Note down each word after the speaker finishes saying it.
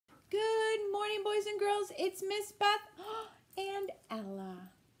boys and girls. It's Miss Beth and Ella.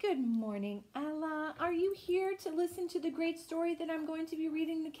 Good morning, Ella. Are you here to listen to the great story that I'm going to be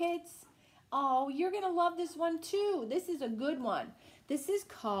reading the kids? Oh, you're going to love this one too. This is a good one. This is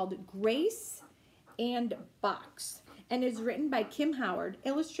called Grace and Box and is written by Kim Howard,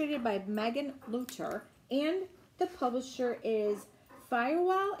 illustrated by Megan Luter, and the publisher is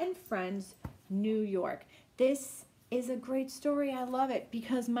Firewall and Friends, New York. This is a great story. I love it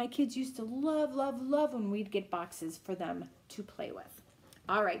because my kids used to love when we'd get boxes for them to play with.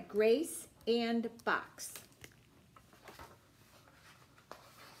 All right, Grace and Box.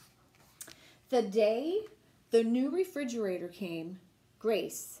 The day the new refrigerator came,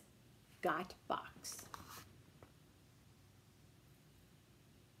 Grace got Box.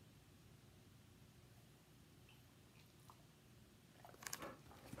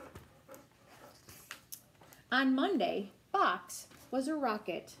 On Monday, Box was a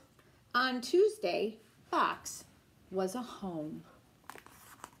rocket. On Tuesday, Box was a home.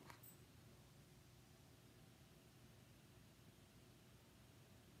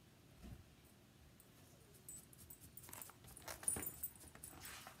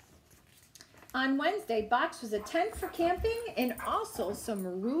 On Wednesday, Box was a tent for camping and also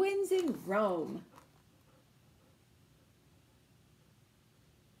some ruins in Rome.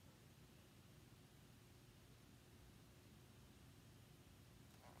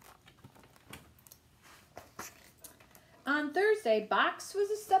 On Thursday, Box was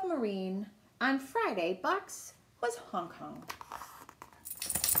a submarine. On Friday, Box was Hong Kong.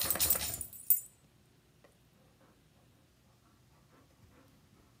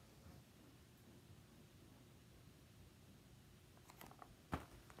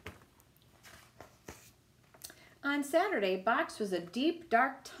 On Saturday, Box was a deep,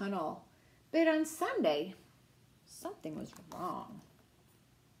 dark tunnel. But on Sunday, something was wrong.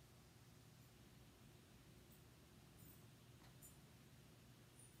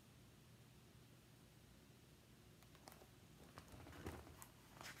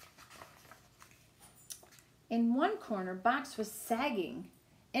 In one corner, Box was sagging,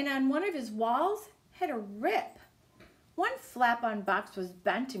 and on one of his walls had a rip. One flap on Box was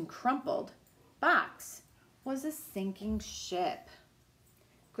bent and crumpled. Box was a sinking ship.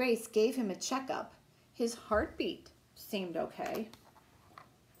 Grace gave him a checkup. His heartbeat seemed okay.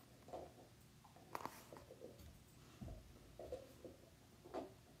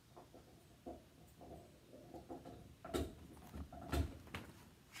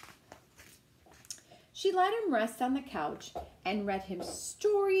 She let him rest on the couch and read him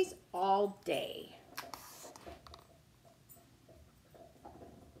stories all day.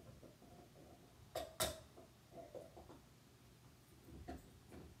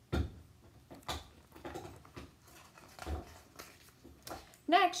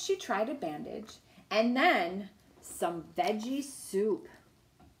 Next, she tried a bandage and then some veggie soup.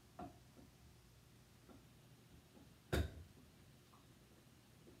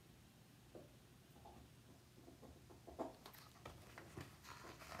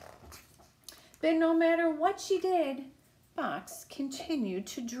 But no matter what she did, Box continued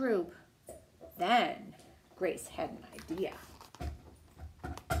to droop. Then Grace had an idea.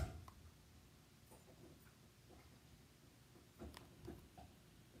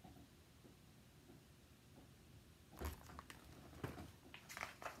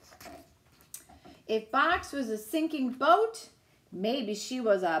 If Box was a sinking boat, maybe she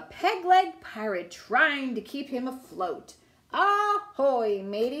was a peg-leg pirate trying to keep him afloat. Ahoy,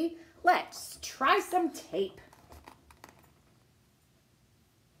 matey! Let's try some tape.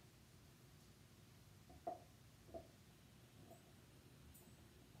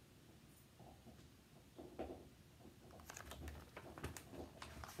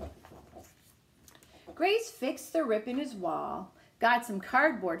 Grace fixed the rip in his wall, got some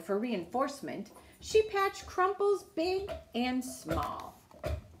cardboard for reinforcement. She patched crumples big and small.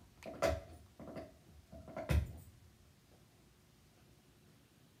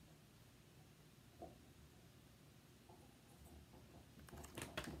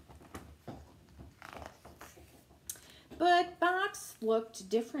 But Box looked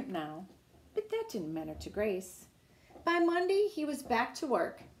different now, but that didn't matter to Grace. By Monday, he was back to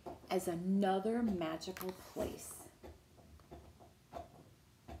work as another magical place.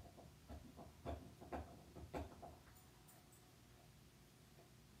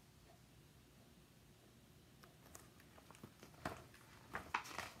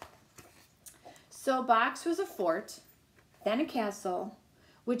 So Box was a fort, then a castle,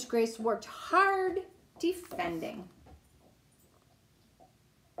 which Grace worked hard defending.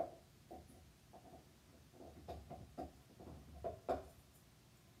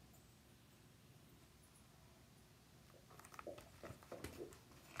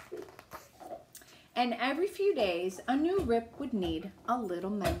 and every few days a new rip would need a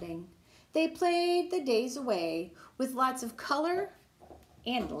little mending. They played the days away with lots of color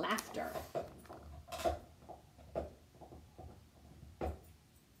and laughter.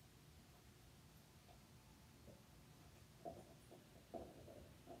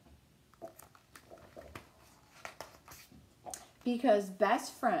 Because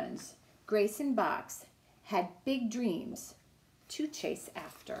best friends, Grace and Box, had big dreams to chase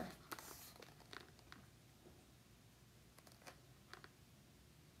after.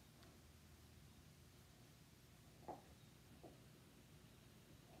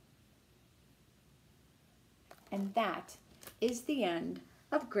 And that is the end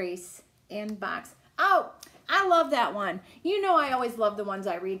of Grace and Box. Oh, I love that one. You know I always love the ones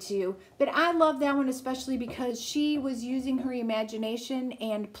I read to you, but I love that one especially because she was using her imagination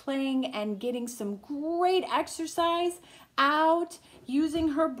and playing and getting some great exercise out using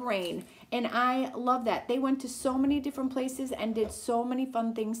her brain. And I love that. They went to so many different places and did so many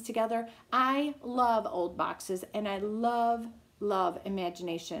fun things together. I love old boxes, and I love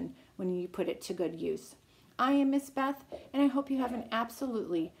imagination when you put it to good use. I am Miss Beth, and I hope you have an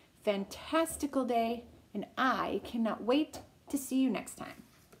absolutely fantastical day, and I cannot wait to see you next time.